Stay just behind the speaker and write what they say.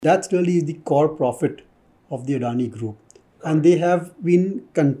That's really the core profit of the Adani Group. And they have been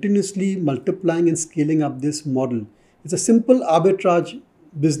continuously multiplying and scaling up this model. It's a simple arbitrage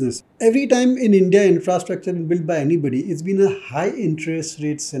business. Every time in India infrastructure is built by anybody, it's been a high interest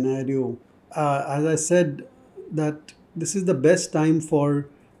rate scenario. As I said, that this is the best time for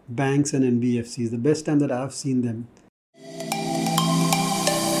banks and NBFCs, the best time that I've seen them.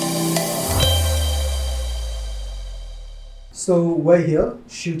 So we're here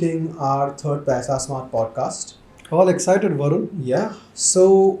shooting our third Paisa Smart podcast. All excited, Varun. Yeah.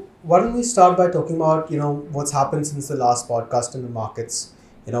 So why don't we start by talking about what's happened since the last podcast in the markets?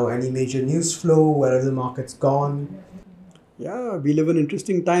 Any major news flow, where have the markets gone? Yeah, we live in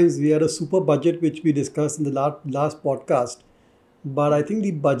interesting times. We had a super budget, which we discussed in the last podcast. But I think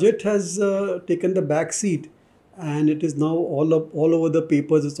the budget has taken the back seat, and it is now all over the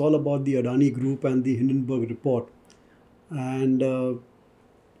papers. It's all about the Adani Group and the Hindenburg report. And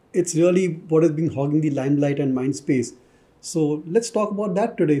it's really what has been hogging the limelight and mind space. So let's talk about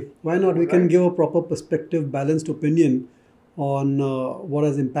that today. Why not? We can give a proper perspective, balanced opinion on what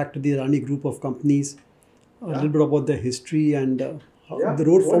has impacted the Adani Group of companies, a little bit about their history and the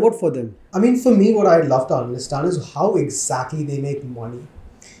road forward for them. I mean, for me, what I'd love to understand is how exactly they make money.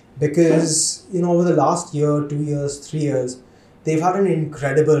 Because, over the last year, 2 years, 3 years, they've had an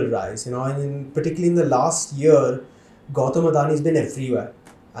incredible rise, and particularly in the last year, Gautam Adani has been everywhere.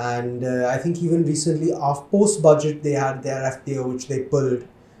 And I think even recently, post-budget, they had their FPO, which they pulled.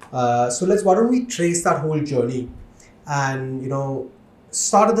 So why don't we trace that whole journey and,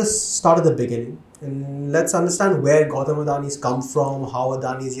 start at the beginning. And let's understand where Gautam Adani's come from, how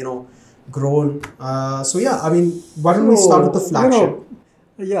Adani's, grown. Why don't we start with the flagship?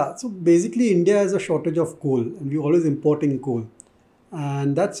 So basically India has a shortage of coal and we're always importing coal.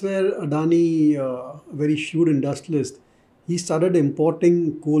 And that's where Adani, a very shrewd industrialist, he started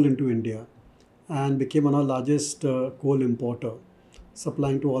importing coal into India and became one of the largest coal importer,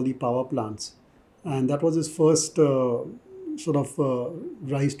 supplying to all the power plants. And that was his first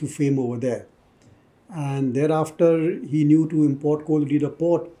rise to fame over there. And thereafter, he knew to import coal, need a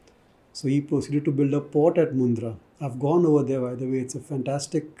port. So he proceeded to build a port at Mundra. I've gone over there, by the way. It's a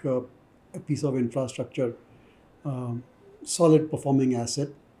fantastic piece of infrastructure, solid performing asset.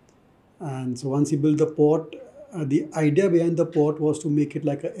 And so once he built the port, the idea behind the port was to make it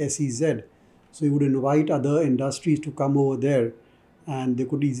like a SEZ. So he would invite other industries to come over there and they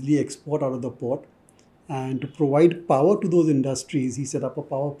could easily export out of the port. And to provide power to those industries, he set up a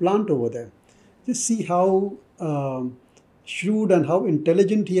power plant over there. Just see how shrewd and how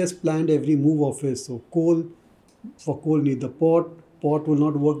intelligent he has planned every move of his. So for coal need the port. Port will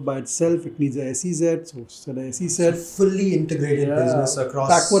not work by itself. It needs a SEZ. So set a SEZ. So fully integrated business across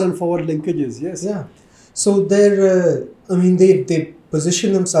backward and forward linkages. Yes. Yeah. So they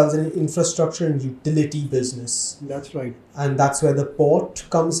position themselves in an infrastructure and utility business. That's right. And that's where the port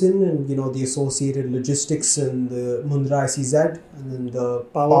comes in, and the associated logistics and the Mundra SEZ, and then the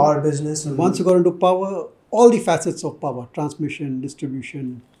power business. And once you got into power, all the facets of power, transmission,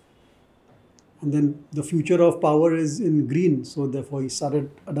 distribution. And then the future of power is in green. So therefore he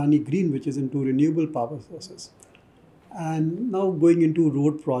started Adani Green, which is into renewable power sources. And now going into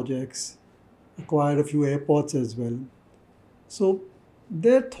road projects, acquired a few airports as well. So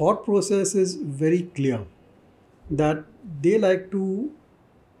their thought process is very clear that they like to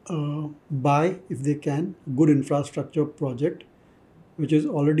buy, if they can, good infrastructure project which is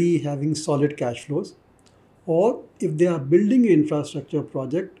already having solid cash flows. Or if they are building an infrastructure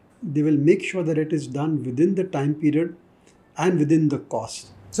project, they will make sure that it is done within the time period and within the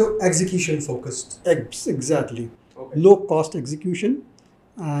cost. So execution focused. Exactly. Okay. Low cost execution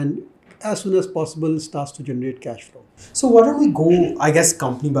and as soon as possible starts to generate cash flow. So why don't we go, I guess,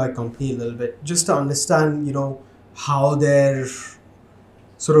 company by company a little bit, just to understand, how their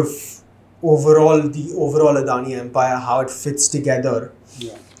sort of the overall Adani empire, how it fits together.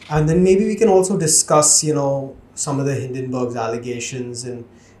 Yeah. And then maybe we can also discuss, some of the Hindenburg's allegations and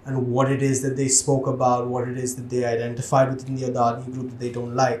what it is that they spoke about, what it is that they identified within the Adani group that they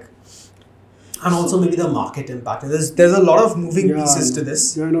don't like. And also maybe the market impact. There's a lot of moving pieces to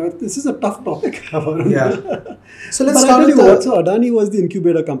this. Yeah, this is a tough topic. Yeah. So let's start with Adani was the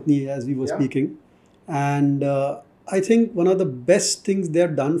incubator company as we were speaking. And I think one of the best things they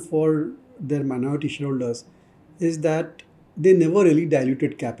have done for their minority shareholders is that they never really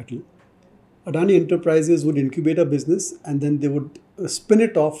diluted capital. Adani Enterprises would incubate a business and then they would spin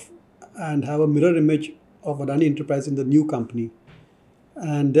it off and have a mirror image of Adani Enterprises in the new company.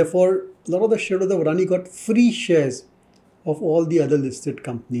 And therefore, a lot of the shareholders of Adani got free shares of all the other listed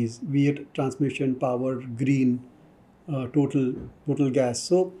companies, be it transmission, power, green, total gas.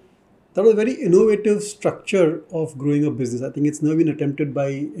 So that was a very innovative structure of growing a business. I think it's never been attempted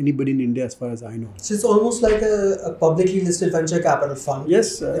by anybody in India as far as I know. So it's almost like a publicly listed venture capital fund.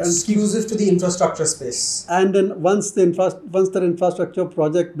 Yes, exclusive to the infrastructure space. And then once that infrastructure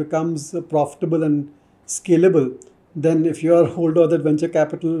project becomes profitable and scalable, then if you are holder of that venture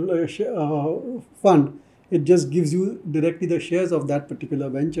capital fund, it just gives you directly the shares of that particular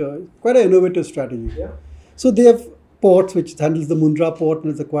venture. Quite an innovative strategy. Yeah. So they have ports, which handles the Mundra port,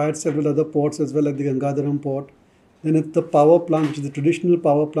 and has acquired several other ports as well, like the Gangadaram port. Then it's the power plant, which is the traditional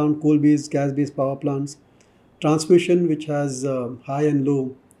power plant, coal-based, gas-based power plants. Transmission, which has high and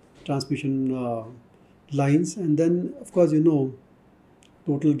low transmission lines. And then, of course,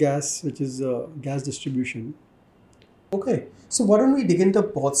 total gas, which is gas distribution. Okay, so why don't we dig into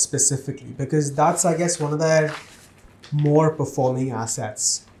ports specifically? Because that's, I guess, one of their more performing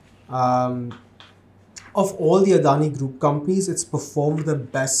assets. Of all the Adani Group companies, it's performed the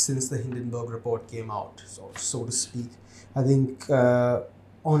best since the Hindenburg report came out, so to speak. I think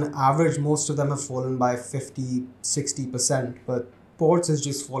on average, most of them have fallen by 50, 60%, but ports has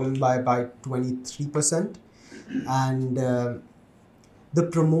just fallen by 23%. And the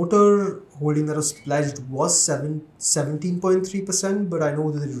promoter holding that was pledged was 17.3%, but I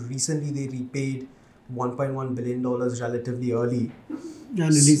know that recently they repaid $1.1 billion relatively early. And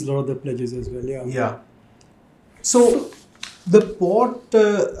released a lot of the pledges as well, yeah. Yeah. So the port,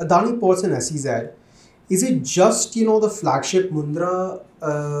 Adani Ports and SEZ, is it just, the flagship Mundra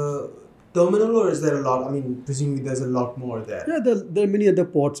terminal, or is there a lot? I mean, presumably there's a lot more there. Yeah, there are many other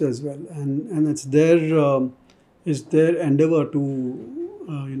ports as well, and it's their endeavor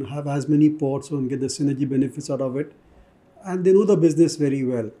to have as many ports and get the synergy benefits out of it, and they know the business very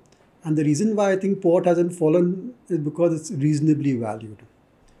well. And the reason why I think port hasn't fallen is because it's reasonably valued.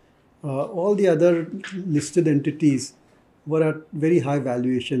 All the other listed entities were at very high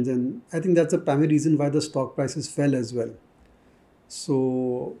valuations, and I think that's the primary reason why the stock prices fell as well.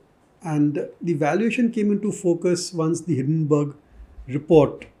 So, and the valuation came into focus once the Hindenburg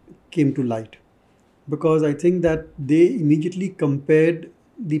report came to light, because I think that they immediately compared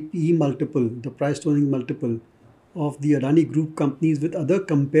the PE multiple, the price to earnings multiple of the Adani Group companies with other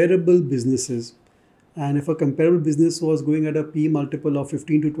comparable businesses. And if a comparable business was going at a PE multiple of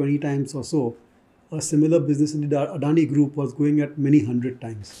 15 to 20 times or so, a similar business in the Adani Group was going at many hundred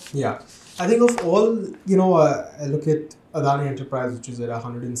times. Yeah. I think of all, I look at Adani Enterprise, which is at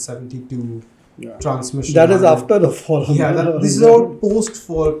 172 transmission. That is after the fall. Yeah, this is all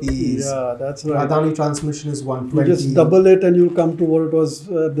post-fall PEs. Yeah, that's right. Adani transmission is 120. You just double it and you'll come to what it was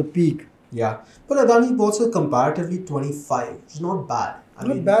at the peak. Yeah. But Adani ports are comparatively 25, which is not bad.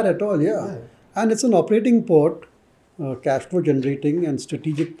 Not bad at all, yeah. And it's an operating port, cash flow generating and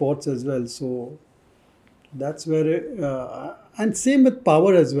strategic ports as well. So that's where, and same with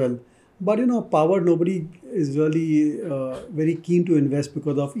power as well. But power, nobody is really very keen to invest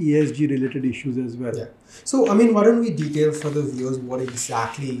because of ESG related issues as well. Yeah. So, why don't we detail for the viewers what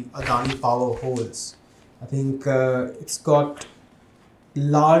exactly Adani Power holds? I think it's got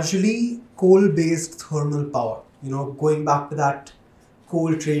largely coal-based thermal power. Going back to that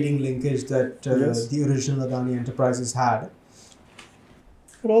coal trading linkage that the original Adani Enterprises had.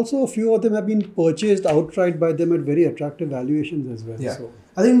 But also a few of them have been purchased outright by them at very attractive valuations as well. Yeah. So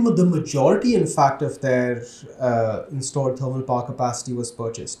I think the majority, in fact, of their installed thermal power capacity was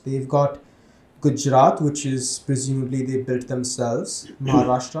purchased. They've got Gujarat, which is presumably they built themselves,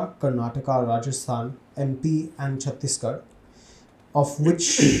 Maharashtra, Karnataka, Rajasthan, MP and Chhattisgarh, of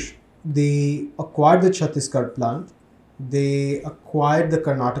which they acquired the Chhattisgarh plant, they acquired the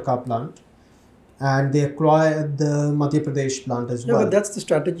Karnataka plant, and they acquired the Madhya Pradesh plant as well. Yeah, but that's the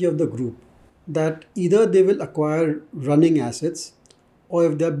strategy of the group, that either they will acquire running assets, or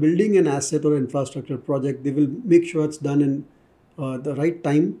if they're building an asset or infrastructure project, they will make sure it's done in the right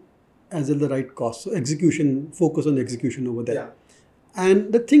time as well the right cost. So focus on execution over there. Yeah.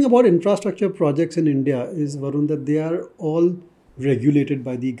 And the thing about infrastructure projects in India is, Varun, that they are all regulated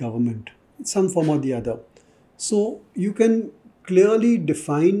by the government in some form or the other. So you can clearly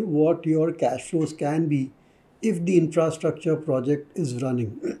define what your cash flows can be if the infrastructure project is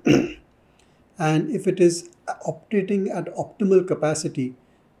running. And if it is operating at optimal capacity,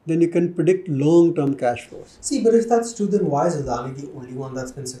 then you can predict long-term cash flows. See, but if that's true, then why is Adani the only one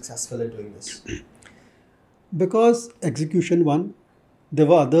that's been successful at doing this? Because execution one, there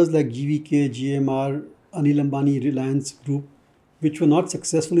were others like GVK, GMR, Anil Ambani, Reliance Group, which were not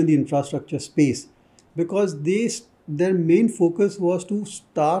successful in the infrastructure space because their main focus was to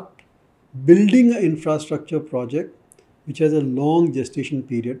start building an infrastructure project which has a long gestation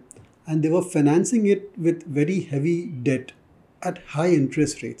period and they were financing it with very heavy debt at high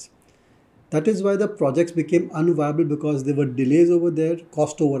interest rates. That is why the projects became unviable, because there were delays over there,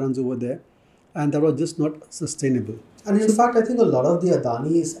 cost overruns over there, and that was just not sustainable. And in fact, I think a lot of the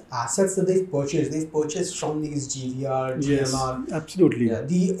Adani's assets that they've purchased from these GVR, Yes, GMR. absolutely. Yeah,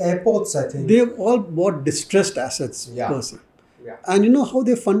 the airports, I think. They've all bought distressed assets per se. Yeah. And you know how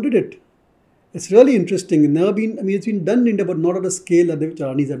they funded it? It's really interesting. It's been done in India, but not at the scale that the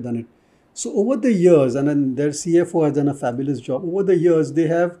Adani's have done it. So over the years, and then their CFO has done a fabulous job. Over the years, they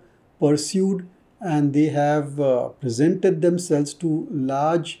have pursued and they have presented themselves to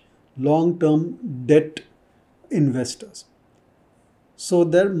large long-term debt investors. So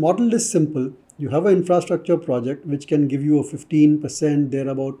their model is simple. You have an infrastructure project which can give you a 15%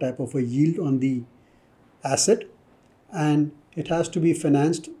 thereabout type of a yield on the asset, and it has to be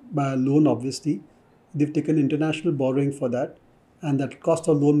financed by a loan, obviously. They've taken international borrowing for that, and that cost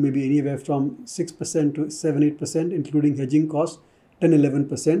of loan may be anywhere from 6% to 7-8%, including hedging costs,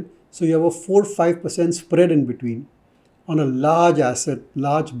 10-11%. So you have a 4-5% spread in between on a large asset,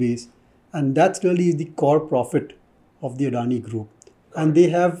 large base, and that's really the core profit of the Adani Group. And they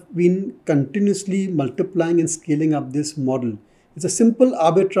have been continuously multiplying and scaling up this model. It's a simple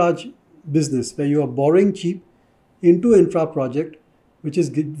arbitrage business where you are borrowing cheap into infra project, which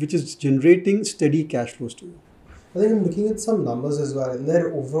is generating steady cash flows to you. I think I'm looking at some numbers as well. And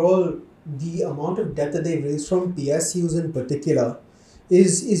their overall, the amount of debt that they've raised from PSUs in particular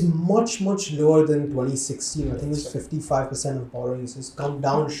is much lower than 2016. I think it's 55% of borrowings has come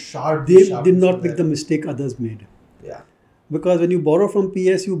down sharply. They did not make the mistake others made. Yeah. Because when you borrow from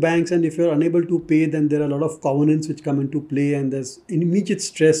PSU banks and if you're unable to pay, then there are a lot of covenants which come into play, and there's immediate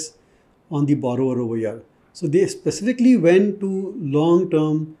stress on the borrower over here. So they specifically went to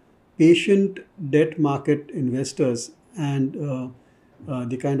long-term, patient debt market investors, and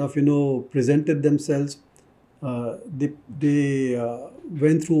they kind of presented themselves. They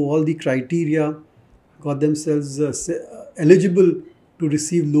went through all the criteria, got themselves eligible to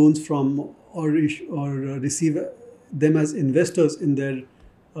receive loans from or receive them as investors in their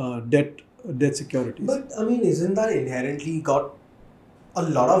debt securities. But I mean, isn't that inherently got a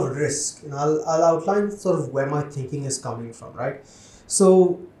lot of risk? And I'll outline sort of where my thinking is coming from, right?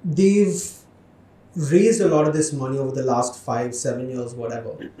 So they've raised a lot of this money over the last 5-7 years,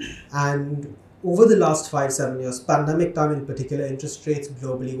 whatever. And over the last 5-7 years, pandemic time in particular, interest rates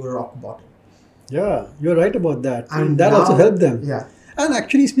globally were rock bottom. Yeah, you're right about that. And that now, also helped them. Yeah. And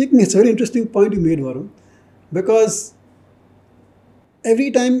actually speaking, it's a very interesting point you made, Varun, because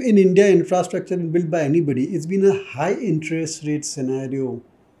every time in India infrastructure is built by anybody, it's been a high interest rate scenario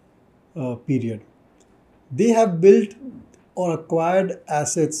period. They have built or acquired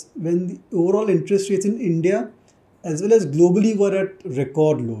assets when the overall interest rates in India as well as globally were at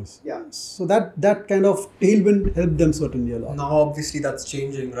record lows. Yeah. So that kind of tailwind helped them certainly a lot. Now obviously that's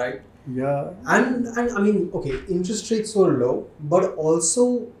changing, right? Yeah. And I mean, okay, interest rates were low, but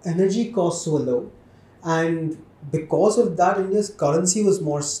also energy costs were low. And because of that, India's currency was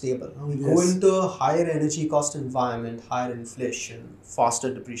more stable. Now we go into a higher energy cost environment, higher inflation,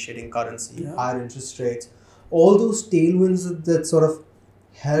 faster depreciating currency, higher interest rates. All those tailwinds that sort of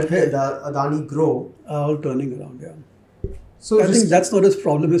helped Adani grow are all turning around, yeah. So I think that's not his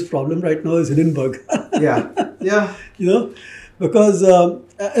problem. His problem right now is Hindenburg. Yeah. Because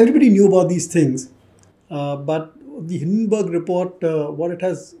everybody knew about these things. But the Hindenburg report, what it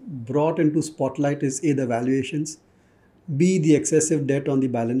has brought into spotlight is A, the valuations, B, the excessive debt on the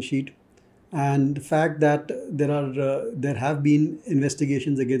balance sheet, and the fact that there have been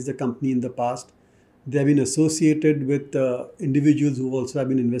investigations against the company in the past. They have been associated with individuals who also have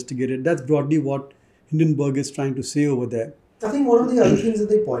been investigated. That's broadly what Hindenburg is trying to say over there. I think one of the other things that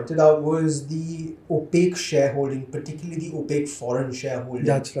they pointed out was the opaque shareholding, particularly the opaque foreign shareholding.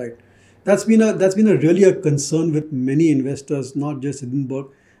 That's right. That's been really a concern with many investors, not just Hindenburg.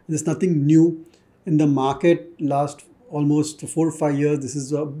 There's nothing new in the market. Last almost 4 or 5 years, this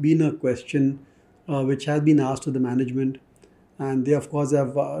has been a question which has been asked to the management, and they of course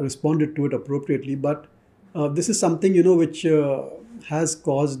have responded to it appropriately. But this is something which has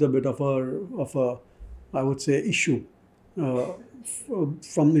caused a bit of a I would say issue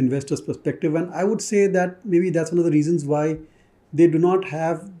from investors' perspective, and I would say that maybe that's one of the reasons why they do not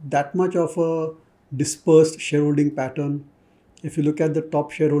have that much of a dispersed shareholding pattern. If you look at the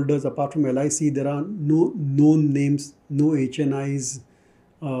top shareholders, apart from LIC, there are no known names, no HNIs,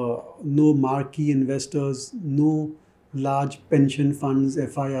 no marquee investors, no large pension funds,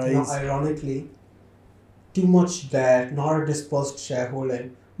 FIIs. Ironically, too much debt, not a dispersed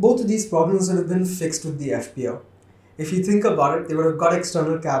shareholding. Both of these problems would have been fixed with the FPO. if you think about it, they would have got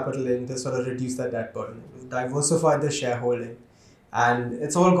external capital in to sort of reduce that debt burden, diversify the shareholding, and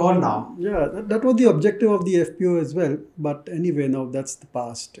it's all gone now. Yeah, that was the objective of the FPO as well. But anyway, now that's the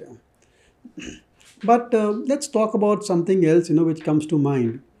past. Yeah. But let's talk about something else, which comes to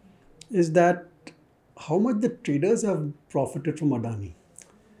mind is that how much the traders have profited from Adani.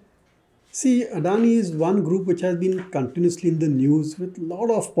 See, Adani is one group which has been continuously in the news with a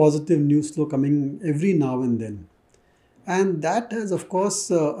lot of positive news flow coming every now and then. And that has, of course,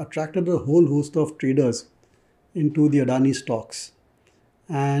 attracted a whole host of traders into the Adani stocks.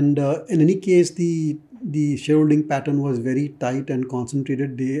 And in any case, the shareholding pattern was very tight and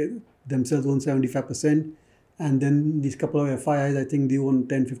concentrated. They themselves own 75%. And then these couple of FIIs, I think they own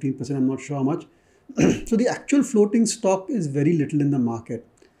 10-15%, I'm not sure how much. So the actual floating stock is very little in the market.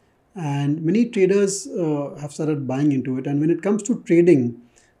 And many traders have started buying into it. And when it comes to trading,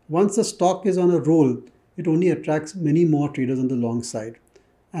 once the stock is on a roll, it only attracts many more traders on the long side.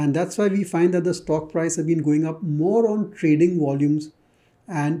 And that's why we find that the stock price has been going up more on trading volumes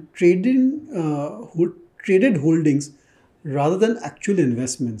and traded holdings rather than actual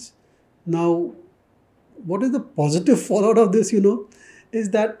investments. Now, what is the positive fallout of this, is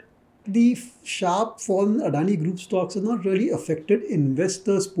that the sharp fall in Adani Group stocks has not really affected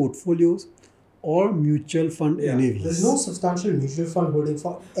investors' portfolios or mutual fund NAVs. There's no substantial mutual fund holding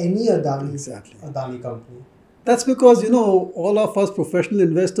for any Adani, Exactly. Adani company. That's because, all of us professional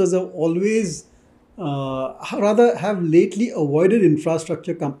investors have always, rather have lately avoided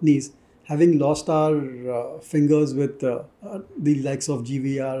infrastructure companies, having lost our fingers with the likes of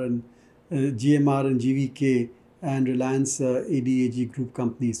GVR and GMR and GVK and Reliance ADAG group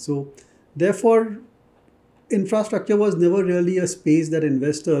companies. So therefore, infrastructure was never really a space that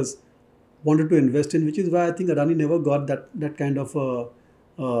investors wanted to invest in, which is why I think Adani never got that kind of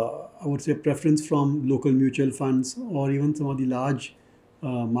I would say preference from local mutual funds or even some of the large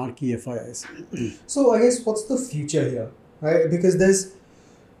marquee FIIs. So I guess what's the future here, right? Because the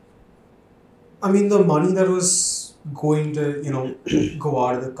money that was going to, go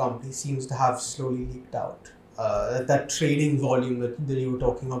out of the company seems to have slowly leaked out. That trading volume that you were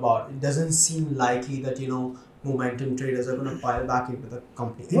talking about, it doesn't seem likely that, momentum traders are going to pile back into the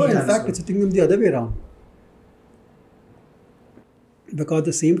company. No, in fact, it's hitting them the other way around. Because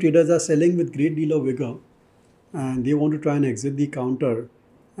the same traders are selling with great deal of vigor and they want to try and exit the counter.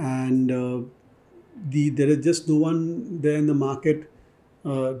 And there is just no one there in the market,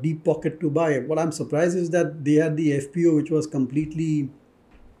 deep pocket to buy. What I'm surprised is that they had the FPO, which was completely,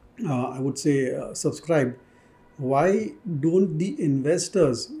 I would say, subscribed. Why don't the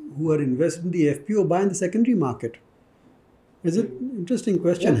investors who are invested in the FPO buy in the secondary market? Is it an interesting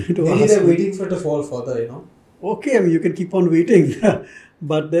question to Maybe ask? they're waiting for it to fall further, Okay, you can keep on waiting,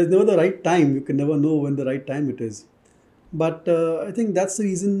 but there's never the right time. You can never know when the right time it is. But I think that's the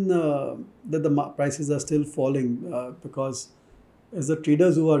reason that the prices are still falling because it's the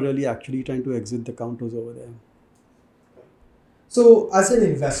traders who are really actually trying to exit the counters over there. So, as an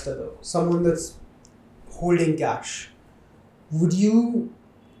investor, though, someone that's holding cash, would you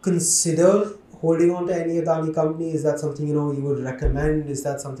consider holding on to any Adani company? Is that something you would recommend? Is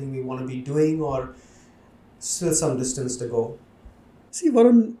that something we want to be doing, or still some distance to go? See,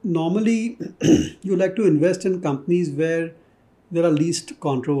 Varun, normally you like to invest in companies where there are least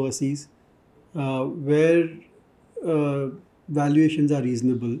controversies, where valuations are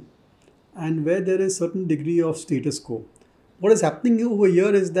reasonable, and where there is certain degree of status quo. What is happening over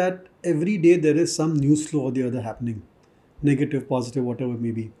here is that every day there is some news flow or the other happening, negative, positive, whatever it may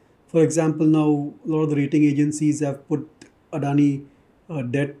be. For example, now a lot of the rating agencies have put Adani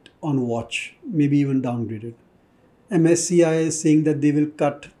debt on watch, maybe even downgraded. MSCI is saying that they will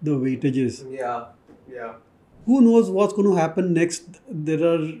cut the weightages. Yeah. Who knows what's going to happen next? There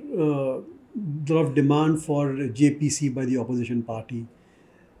are a lot of demand for JPC by the opposition party.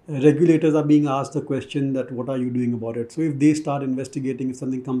 Regulators are being asked the question that what are you doing about it? So if they start investigating, if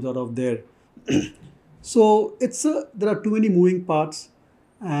something comes out of there. So there are too many moving parts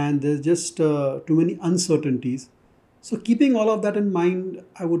and there's just too many uncertainties. So keeping all of that in mind,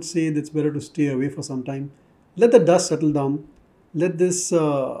 I would say that it's better to stay away for some time. Let the dust settle down. Let this,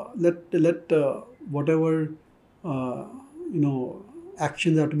 whatever,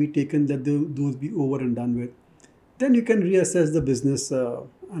 actions are to be taken, let those be over and done with. Then you can reassess the business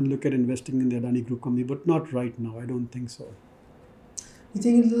and look at investing in the Adani Group company, but not right now. I don't think so. You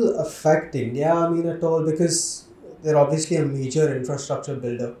think it will affect India, at all? Because they're obviously a major infrastructure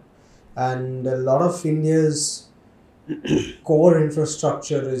builder, and a lot of India's core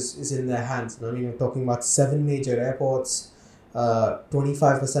infrastructure is in their hands. We're talking about 7 major airports,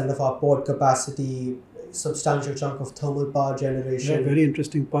 25% of our port capacity. substantial chunk of thermal power Yeah, generation. very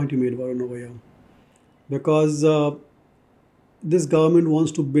interesting point you made, Varun, over here. Because this government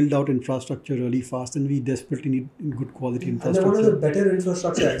wants to build out infrastructure really fast, and we desperately need good quality And they're one of the infrastructure. better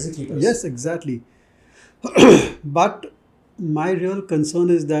infrastructure executors. Yes, exactly. But my real concern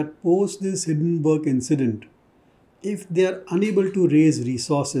is that post this Hindenburg incident, if they are unable to raise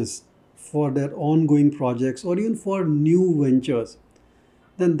resources for their ongoing projects or even for new ventures,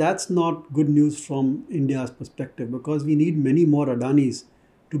 then that's not good news from India's perspective, because we need many more Adanis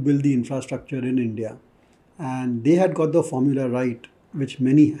to build the infrastructure in India. And they had got the formula right, which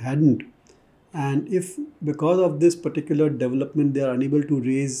many hadn't. And if because of this particular development they are unable to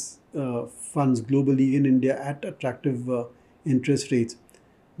raise funds globally in India at attractive interest rates,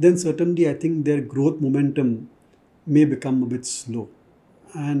 then certainly I think their growth momentum may become a bit slow.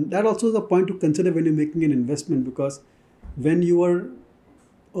 And that also is a point to consider when you're making an investment, because when you were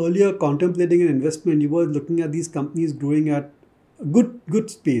earlier contemplating an investment, you were looking at these companies growing at a good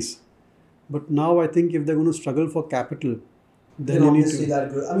space. But now I think if they're going to struggle for capital, then Then you need obviously to.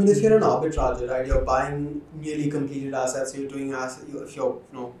 that good. I mean, if you're an arbitrager, right, you're buying nearly completed assets, you're doing if you're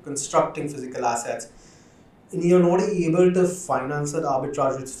constructing physical assets, and you're not able to finance that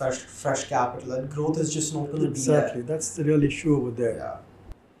arbitrage with fresh capital, that growth is just not going to be Exactly, there. that's the real issue over there. Yeah,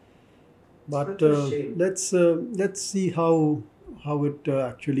 But such a shame. let's see how it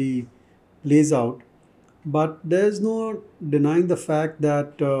actually plays out. But there's no denying the fact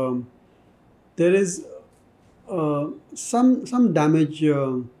that there is some damage,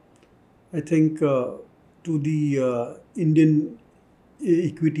 I think, to the Indian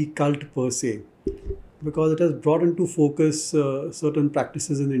equity cult per se, because it has brought into focus certain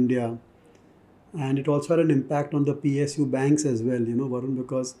practices in India, and it also had an impact on the PSU banks as well. Varun,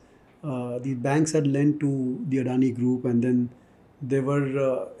 because the banks had lent to the Adani group, and then there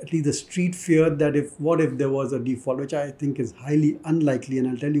were at least the street feared that if there was a default, which I think is highly unlikely, and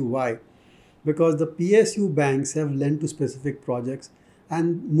I'll tell you why. Because the PSU banks have lent to specific projects,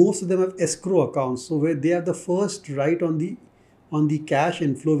 and most of them have escrow accounts, so where they have the first right on the cash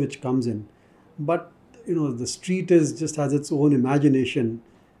inflow which comes in. But the street is just has its own imagination,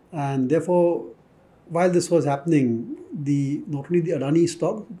 and therefore, while this was happening, the not only the Adani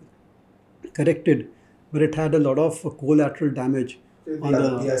stock corrected, but it had a lot of collateral damage The on other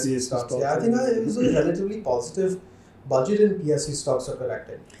the PSU PSU stocks. stocks. Yeah, I think it was a relatively positive budget in PSU stocks are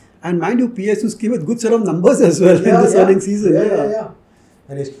corrected. And mind you, PSUs came with good set of numbers as well in this earnings season. Yeah.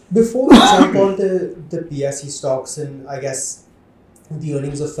 And before we jump on to the PSU stocks and I guess the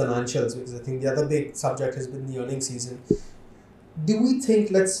earnings of financials, because I think the other big subject has been the earnings season. Do we think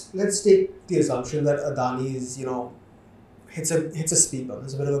let's take the assumption that Adani is hits a speed bump.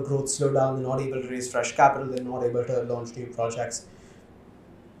 There's a bit of a growth slowdown. They're not able to raise fresh capital. They're not able to launch new projects.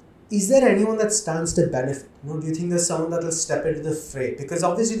 Is there anyone that stands to benefit? Do you think there's someone that will step into the fray? Because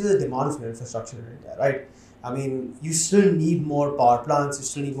obviously there's a demand for infrastructure in India, right? I mean, you still need more power plants, you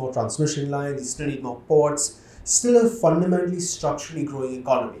still need more transmission lines, you still need more ports, still a fundamentally structurally growing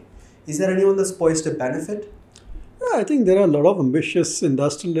economy. Is there anyone that's poised to benefit? Yeah, I think there are a lot of ambitious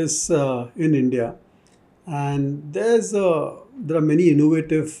industrialists in India, and there are many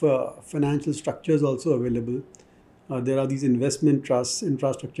innovative financial structures also available. There are these investment trusts,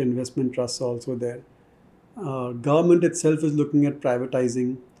 infrastructure investment trusts also there. Government itself is looking at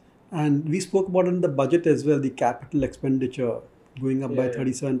privatizing, and we spoke about in the budget as well, the capital expenditure going up by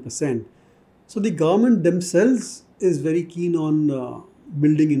 37%. So the government themselves is very keen on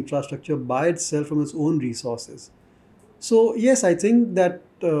building infrastructure by itself from its own resources. So yes, I think that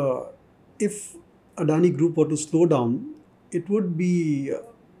if Adani Group were to slow down, it would be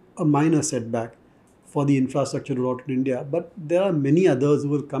a minor setback for the infrastructure rollout in India. But there are many others who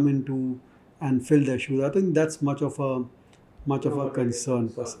will come into and fill their shoes. I think that's much of a concern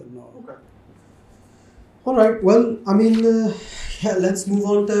per se. No. Okay. All right. Well, I mean, let's move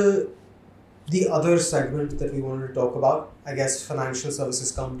on to the other segment that we wanted to talk about. I guess financial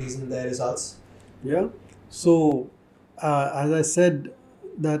services companies and their results. Yeah. So, as I said,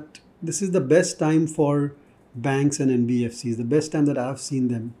 that this is the best time for banks and NBFCs, the best time that I've seen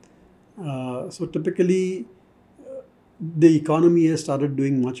them. So typically, the economy has started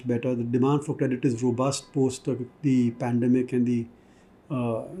doing much better. The demand for credit is robust post the pandemic and the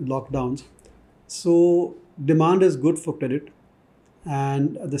lockdowns. So demand is good for credit,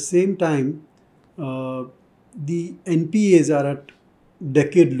 and at the same time, the NPAs are at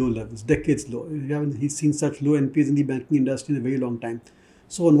decades low. You haven't seen such low NPAs in the banking industry in a very long time.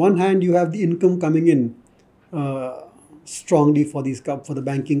 So on one hand, you have the income coming in strongly for the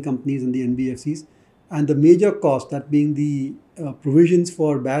banking companies and the NBFCs, and the major cost, that being the provisions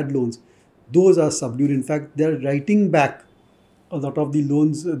for bad loans, those are subdued. In fact, they're writing back a lot of the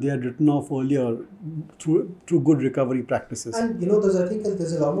loans they had written off earlier through good recovery practices. And I think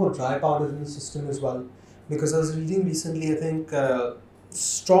there's a lot more dry powder in the system as well. Because I was reading recently, I think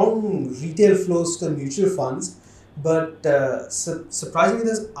strong retail flows to mutual funds, but surprisingly,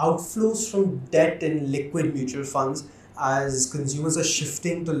 there's outflows from debt in liquid mutual funds as consumers are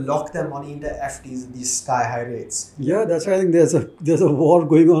shifting to lock their money into FDs at these sky high rates. Yeah, that's why I think there's a war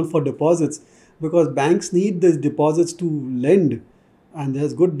going on for deposits, because banks need these deposits to lend, and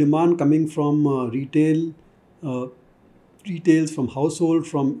there's good demand coming from uh, retails, from household,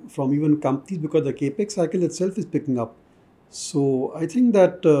 from even companies, because the capex cycle itself is picking up. So I think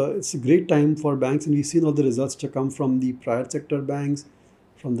that it's a great time for banks, and we've seen all the results to come from the private sector banks,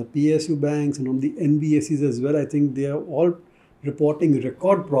 from the PSU banks, and from the NBFCs as well. I think they are all reporting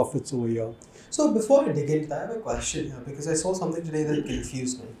record profits over here. So before I dig into that, I have a question here because I saw something today that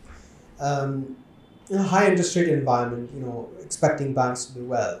confused me. In a high interest rate environment, expecting banks to do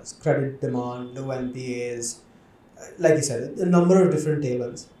well, credit demand, low NPAs, like you said, a number of different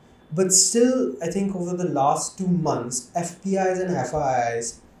tailwinds. But still, I think over the last 2 months, FPIs and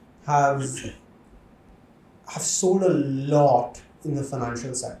FIIs have sold a lot in the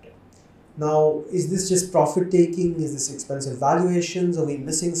financial sector. Now, is this just profit taking? Is this expensive valuations? Are we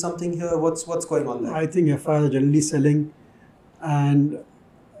missing something here? What's going on there? I think FIIs are generally selling, and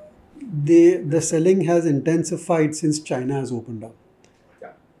the selling has intensified since China has opened up.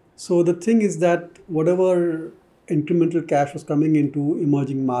 Yeah. So the thing is that whatever incremental cash was coming into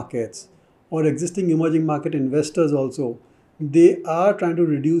emerging markets or existing emerging market investors also, they are trying to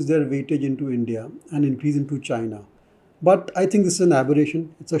reduce their weightage into India and increase into China. But I think this is an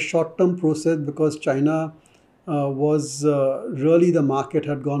aberration. It's a short-term process, because China was really, the market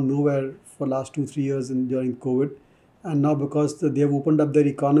had gone nowhere for last 2-3 years during COVID, and now because they have opened up their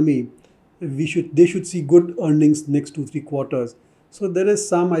economy, they should see good earnings next 2-3 quarters. So there is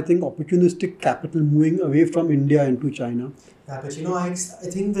some, I think, opportunistic capital moving away from India into China. Yeah, but I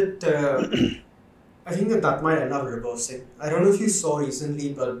think that that might end up reversing. I don't know if you saw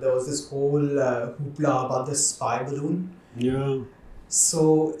recently, but there was this whole hoopla about the spy balloon. Yeah.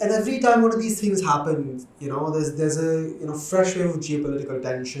 So, and every time one of these things happens, there's a fresh wave of geopolitical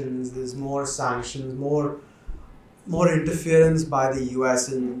tensions. There's more sanctions, more interference by the US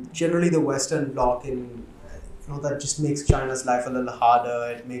and generally the Western bloc in. That just makes China's life a little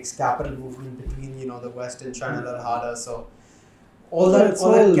harder. It makes capital movement between, the West and China a little harder. So all that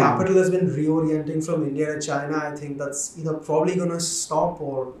capital has been reorienting from India to China. I think that's either probably going to stop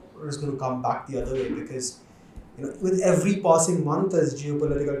or is going to come back the other way, because with every passing month as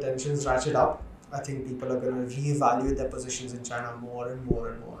geopolitical tensions ratchet up, I think people are going to reevaluate their positions in China more and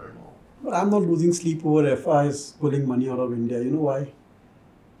more and more and more. But I'm not losing sleep over FIs pulling money out of India. You know why?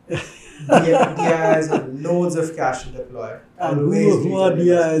 DIs have loads of cash to deploy. And who are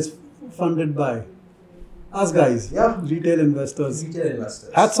DIs funded by? Us guys. Yeah. Retail investors. Retail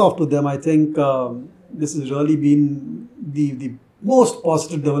investors. Hats off to them. I think this has really been the most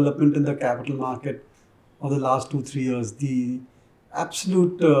positive development in the capital market of the last 2-3 years. The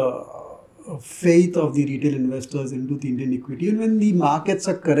absolute faith of the retail investors into the Indian equity. Even when the markets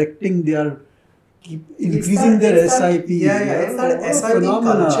are correcting, they are keep increasing their SIPs. It's that SIP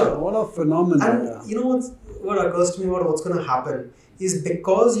culture. What a phenomenon. And what occurs to me about what's going to happen is,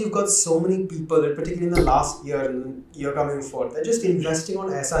 because you've got so many people, particularly in the last year and year coming forward, they're just investing on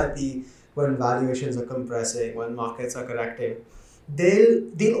SIP when valuations are compressing, when markets are correcting.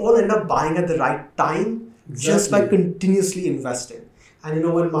 They'll all end up buying at the right time, just by continuously investing.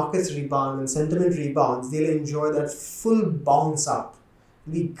 And when markets rebound, when sentiment rebounds, they'll enjoy that full bounce up.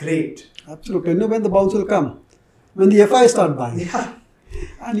 It'll be great. Absolutely. When the bounce will come? When the FI start buying. Yeah.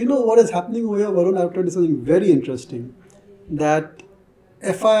 And what is happening over here, Varun, I've told you something very interesting. That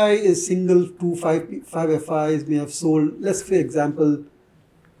FI is single to five FIs may have sold, let's say example,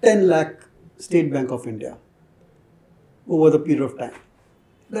 10 lakh State Bank of India over the period of time.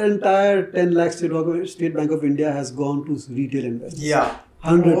 The entire 10 lakh State Bank of India has gone to retail investors. Yeah.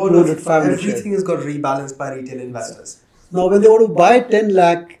 100, 200, 500 Everything has got rebalanced by retail investors. Now, when they want to buy 10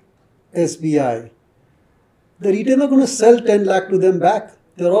 lakh SBI, the retailer are going to sell 10 lakh to them back.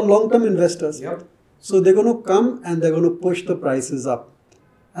 They're all long-term investors. Yep. So they're going to come and they're going to push the prices up.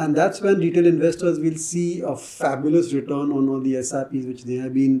 And that's when retail investors will see a fabulous return on all the SIPs, which they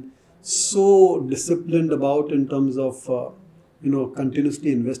have been so disciplined about in terms of,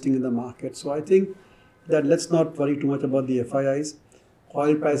 continuously investing in the market. So I think that let's not worry too much about the FIIs.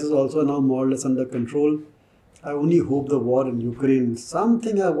 Oil prices also now more or less under control. I only hope the war in Ukraine,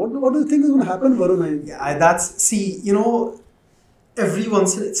 something, what do you think is going to happen, Varun? Yeah, every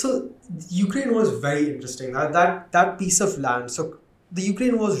once in so Ukraine was very interesting. That piece of land. So the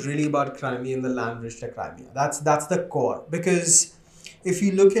Ukraine was really about Crimea and the land bridge to Crimea. That's the core. Because if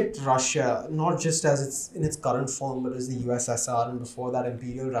you look at Russia, not just as it's in its current form, but as the USSR and before that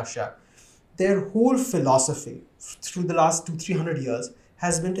Imperial Russia, their whole philosophy through the last 200-300 years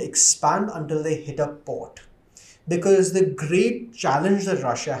has been to expand until they hit a port. Because the great challenge that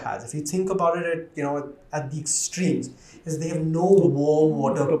Russia has, if you think about it at the extremes, is they have no warm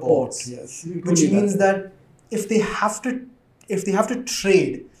water ports. Yes, Which means that if they have to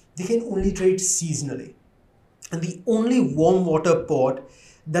trade, they can only trade seasonally. And the only warm water port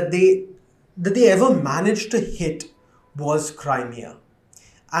that they ever managed to hit was Crimea.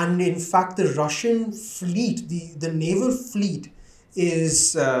 And in fact, the Russian fleet, the naval fleet,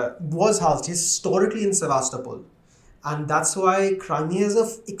 was housed historically in Sevastopol, and that's why Crimea is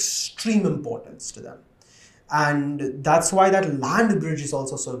of extreme importance to them. And that's why that land bridge is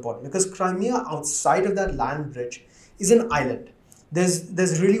also so important, because Crimea, outside of that land bridge, is an island.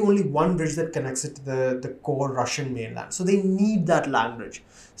 There's really only one bridge that connects it to the core Russian mainland. So they need that land bridge.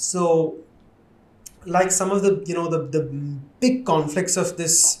 So like some of the big conflicts of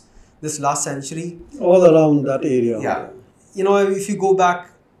this last century, all around that area. yeah. If you go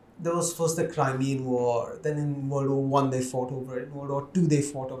back, there was first the Crimean War, then in World War One they fought over it, in World War Two they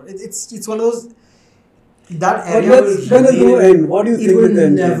fought over it. It's one of those, that But area when it will end, what do you it think will will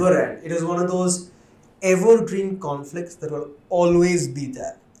end? never end. It is one of those evergreen conflicts that will always be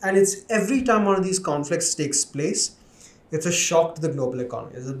there. And it's every time one of these conflicts takes place, it's a shock to the global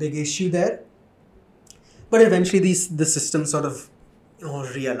economy. There's a big issue there. But eventually the system sort of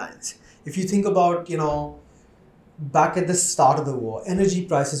realigns. If you think about, back at the start of the war, energy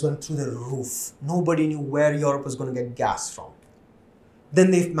prices went through the roof. Nobody knew where Europe was going to get gas from. Then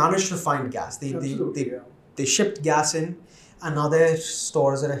they've managed to find gas. They shipped gas in, and now their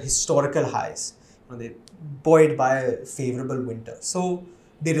stores are at historical highs. They buoyed by a favorable winter. So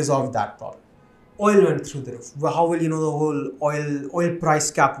they resolved that problem. Oil went through the roof. Well, how will the whole oil price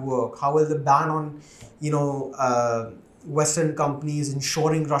cap work? How will the ban on Western companies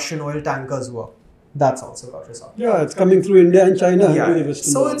insuring Russian oil tankers work? That's also got resolved. Yeah, it's coming through India and China. Yeah. Into the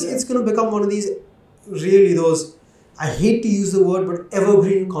Western So world, it's going to become one of these, really those, I hate to use the word, but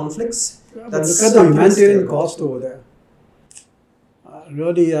evergreen conflicts. Yeah, but look at the humanitarian cost over there.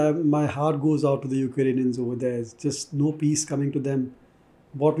 Really, my heart goes out to the Ukrainians over there. It's just no peace coming to them.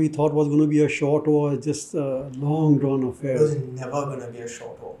 What we thought was going to be a short war is just a long drawn affair. There's never going to be a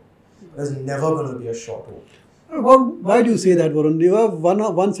short war. There's never going to be a short war. Why do you say that, Varun? You have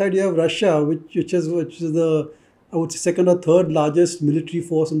one side you have Russia, which is the, I would say, second or third largest military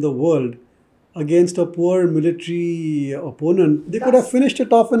force in the world, against a poor military opponent. They could have finished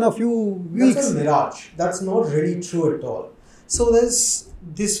it off in a few weeks. That's a mirage. That's not really true at all. So there's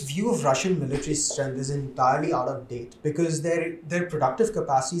this view of Russian military strength is entirely out of date, because their productive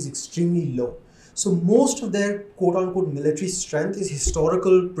capacity is extremely low. So most of their quote-unquote military strength is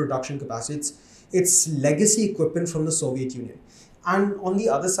historical production capacity. It's legacy equipment from the Soviet Union. And on the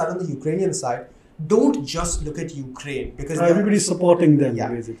other side, on the Ukrainian side, don't just look at Ukraine, because everybody's supporting them, yeah.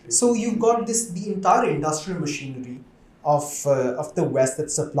 basically. So you've got the entire industrial machinery of the West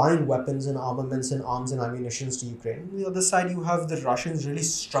that's supplying weapons and armaments and arms and ammunitions to Ukraine. On the other side, you have the Russians really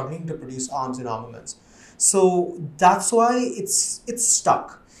struggling to produce arms and armaments. So that's why it's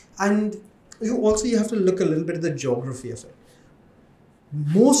stuck. And you have to look a little bit at the geography of it.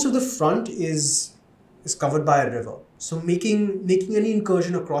 Most of the front is covered by a river. So making any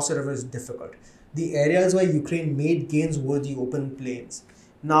incursion across a river is difficult. The areas where Ukraine made gains were the open plains.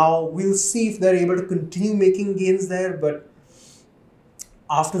 Now, we'll see if they're able to continue making gains there, but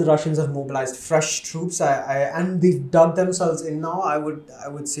after the Russians have mobilized fresh troops and they've dug themselves in now, I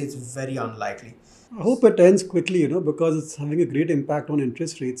would say it's very unlikely. I hope it ends quickly, because it's having a great impact on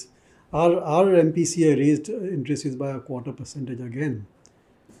interest rates. Our MPCA raised interest rates by a 0.25% again.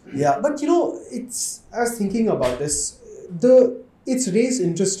 Yeah, but I was thinking about this. It's raised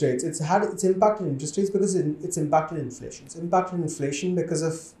interest rates. It's had its impact on interest rates because it's impacted inflation. It's impacted inflation because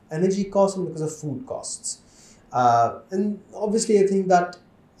of energy costs and because of food costs. And obviously, I think that,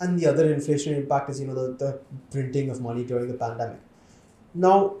 and the other inflationary impact is the printing of money during the pandemic.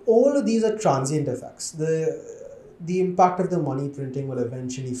 Now, all of these are transient effects. The impact of the money printing will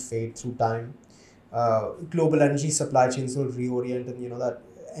eventually fade through time. Global energy supply chains will reorient, and that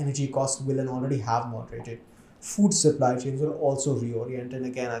energy costs will and already have moderated. Food supply chains will also reorient, and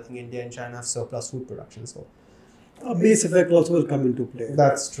again, I think India and China have surplus food production, so a base effect also will come into play.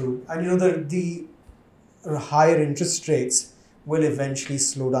 That's true. And the higher interest rates will eventually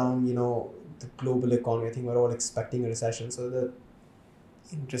slow down the global economy. I think we're all expecting a recession, so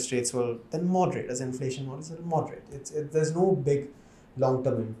interest rates will then moderate. As inflation moderates, it'll moderate. There's no big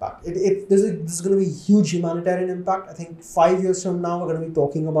long-term impact. This is going to be huge humanitarian impact. I think 5 years from now, we're going to be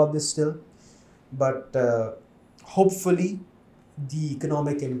talking about this still. But hopefully, the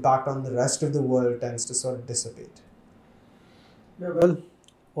economic impact on the rest of the world tends to sort of dissipate. Yeah, well,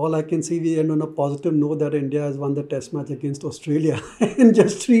 all I can see, we end on a positive note that India has won the test match against Australia in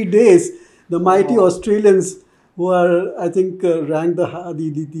just 3 days. The mighty Australians, who are, I think, ranked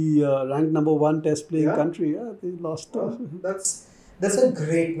ranked number one test playing country, they lost. That's a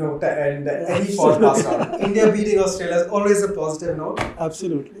great note to end any podcast on. India beating Australia is always a positive note.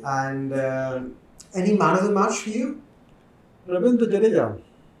 Absolutely. And any man of the match for you? Ravindra Jadeja.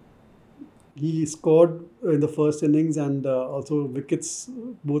 He scored in the first innings and also wickets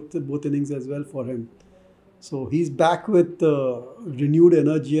both innings as well for him. So he's back with renewed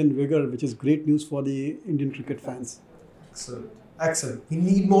energy and vigor, which is great news for the Indian cricket fans. Excellent. We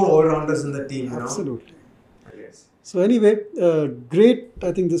need more all-rounders in the team. Absolutely. Yes. So anyway, great.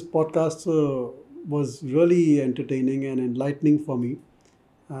 I think this podcast was really entertaining and enlightening for me.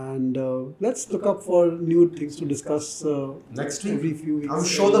 And let's look up for new things to discuss next week. Every few weeks. I'm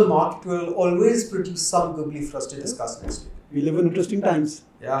sure the market will always produce some googly for us to discuss next week. We live in interesting times.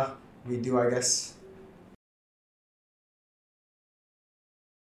 Yeah, we do, I guess.